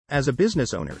As a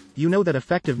business owner, you know that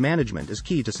effective management is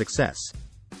key to success.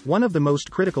 One of the most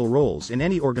critical roles in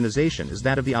any organization is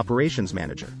that of the operations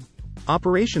manager.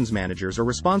 Operations managers are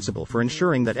responsible for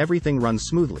ensuring that everything runs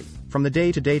smoothly, from the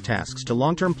day-to-day tasks to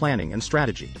long-term planning and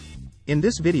strategy. In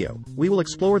this video, we will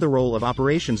explore the role of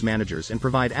operations managers and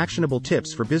provide actionable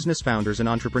tips for business founders and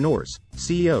entrepreneurs,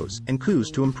 CEOs, and CEOs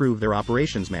to improve their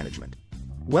operations management.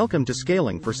 Welcome to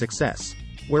Scaling for Success.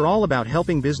 We're all about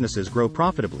helping businesses grow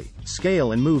profitably,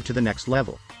 scale and move to the next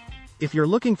level. If you're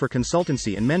looking for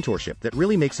consultancy and mentorship that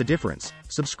really makes a difference,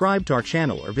 subscribe to our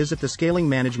channel or visit the Scaling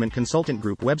Management Consultant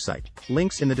Group website,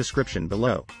 links in the description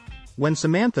below. When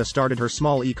Samantha started her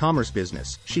small e-commerce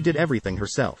business, she did everything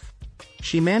herself.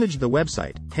 She managed the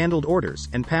website, handled orders,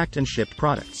 and packed and shipped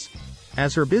products.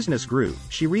 As her business grew,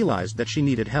 she realized that she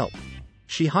needed help.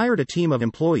 She hired a team of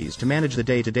employees to manage the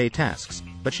day-to-day tasks,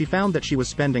 but she found that she was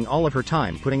spending all of her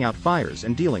time putting out fires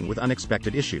and dealing with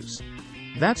unexpected issues.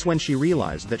 That's when she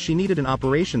realized that she needed an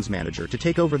operations manager to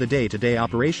take over the day-to-day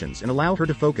operations and allow her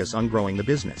to focus on growing the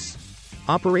business.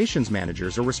 Operations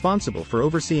managers are responsible for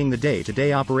overseeing the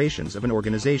day-to-day operations of an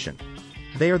organization.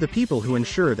 They are the people who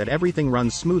ensure that everything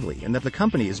runs smoothly and that the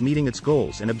company is meeting its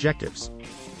goals and objectives.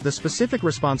 The specific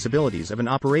responsibilities of an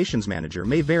operations manager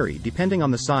may vary depending on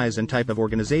the size and type of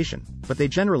organization, but they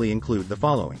generally include the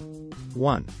following.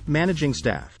 1. Managing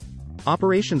staff.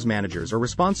 Operations managers are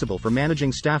responsible for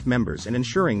managing staff members and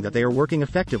ensuring that they are working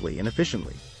effectively and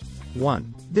efficiently.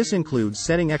 1. This includes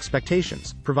setting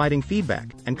expectations, providing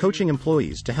feedback, and coaching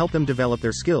employees to help them develop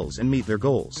their skills and meet their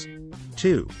goals.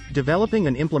 2. Developing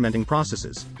and implementing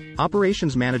processes.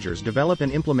 Operations managers develop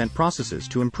and implement processes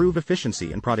to improve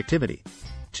efficiency and productivity.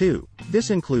 2. This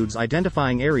includes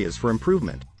identifying areas for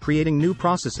improvement, creating new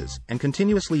processes, and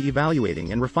continuously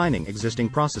evaluating and refining existing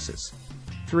processes.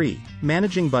 3.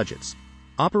 Managing budgets.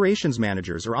 Operations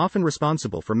managers are often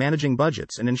responsible for managing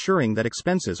budgets and ensuring that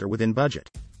expenses are within budget.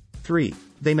 3.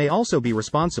 They may also be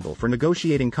responsible for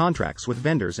negotiating contracts with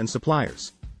vendors and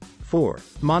suppliers. 4.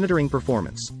 Monitoring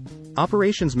performance.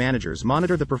 Operations managers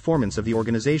monitor the performance of the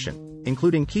organization,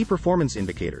 including key performance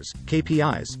indicators,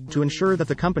 KPIs, to ensure that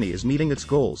the company is meeting its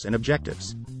goals and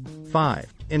objectives.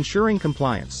 5. Ensuring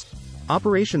compliance.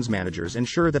 Operations managers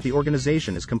ensure that the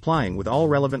organization is complying with all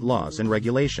relevant laws and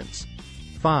regulations.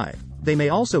 5. They may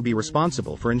also be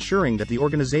responsible for ensuring that the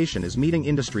organization is meeting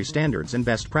industry standards and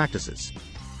best practices.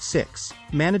 6.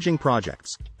 Managing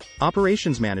projects.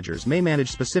 Operations managers may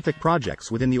manage specific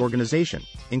projects within the organization,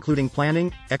 including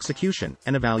planning, execution,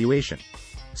 and evaluation.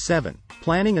 7.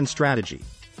 Planning and strategy.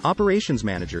 Operations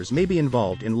managers may be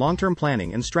involved in long-term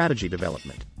planning and strategy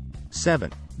development.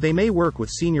 7. They may work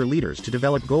with senior leaders to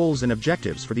develop goals and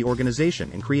objectives for the organization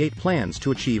and create plans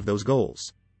to achieve those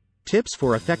goals. Tips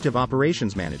for effective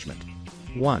operations management.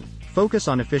 1. Focus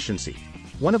on efficiency.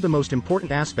 One of the most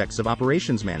important aspects of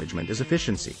operations management is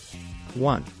efficiency.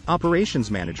 1. Operations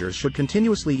managers should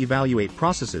continuously evaluate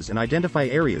processes and identify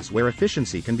areas where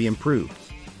efficiency can be improved.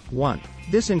 1.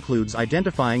 This includes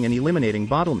identifying and eliminating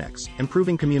bottlenecks,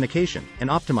 improving communication, and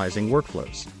optimizing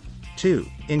workflows. 2.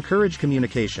 Encourage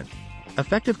communication.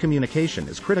 Effective communication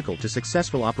is critical to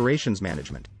successful operations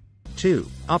management. 2.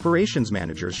 Operations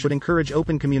managers should encourage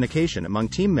open communication among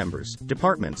team members,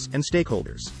 departments, and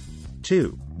stakeholders.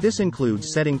 2. This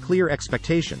includes setting clear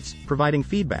expectations, providing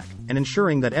feedback, and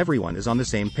ensuring that everyone is on the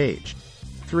same page.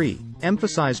 3.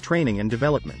 Emphasize training and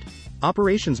development.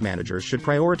 Operations managers should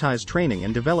prioritize training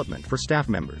and development for staff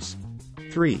members.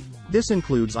 3. This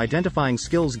includes identifying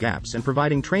skills gaps and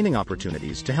providing training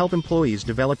opportunities to help employees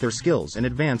develop their skills and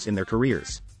advance in their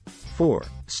careers. 4.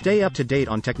 Stay up to date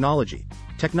on technology.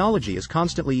 Technology is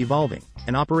constantly evolving,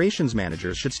 and operations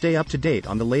managers should stay up to date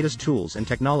on the latest tools and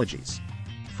technologies.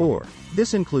 4.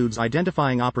 This includes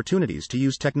identifying opportunities to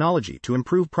use technology to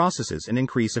improve processes and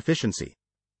increase efficiency.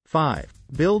 5.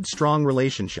 Build strong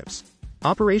relationships.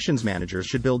 Operations managers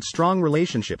should build strong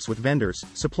relationships with vendors,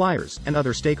 suppliers, and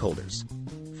other stakeholders.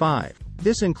 5.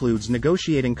 This includes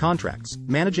negotiating contracts,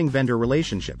 managing vendor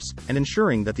relationships, and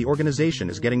ensuring that the organization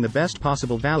is getting the best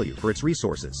possible value for its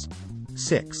resources.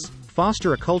 6.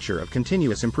 Foster a culture of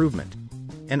continuous improvement.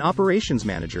 An operations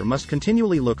manager must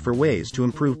continually look for ways to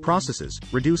improve processes,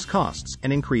 reduce costs,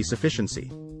 and increase efficiency.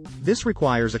 This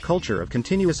requires a culture of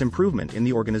continuous improvement in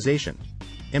the organization.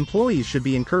 Employees should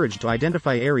be encouraged to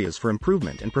identify areas for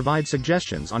improvement and provide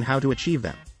suggestions on how to achieve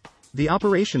them. The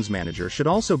operations manager should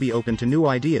also be open to new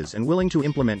ideas and willing to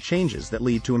implement changes that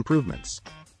lead to improvements.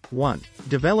 1.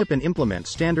 Develop and implement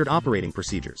standard operating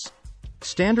procedures.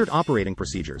 Standard operating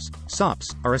procedures,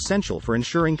 SOPs, are essential for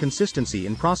ensuring consistency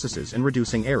in processes and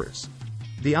reducing errors.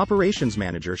 The operations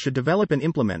manager should develop and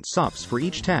implement SOPs for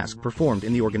each task performed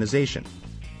in the organization.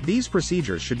 These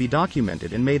procedures should be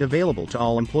documented and made available to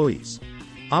all employees.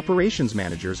 Operations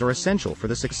managers are essential for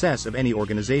the success of any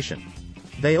organization.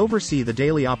 They oversee the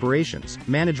daily operations,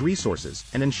 manage resources,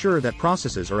 and ensure that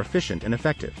processes are efficient and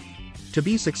effective. To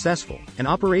be successful, an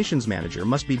operations manager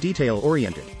must be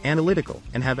detail-oriented, analytical,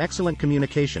 and have excellent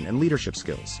communication and leadership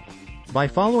skills. By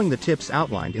following the tips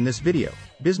outlined in this video,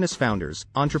 business founders,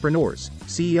 entrepreneurs,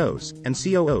 CEOs, and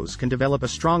COOs can develop a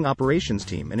strong operations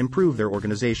team and improve their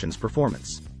organization's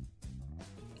performance.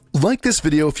 Like this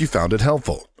video if you found it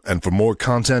helpful. And for more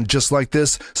content just like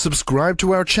this, subscribe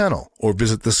to our channel or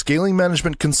visit the Scaling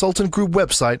Management Consultant Group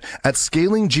website at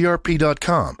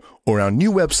scalinggrp.com or our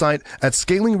new website at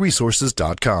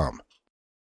scalingresources.com.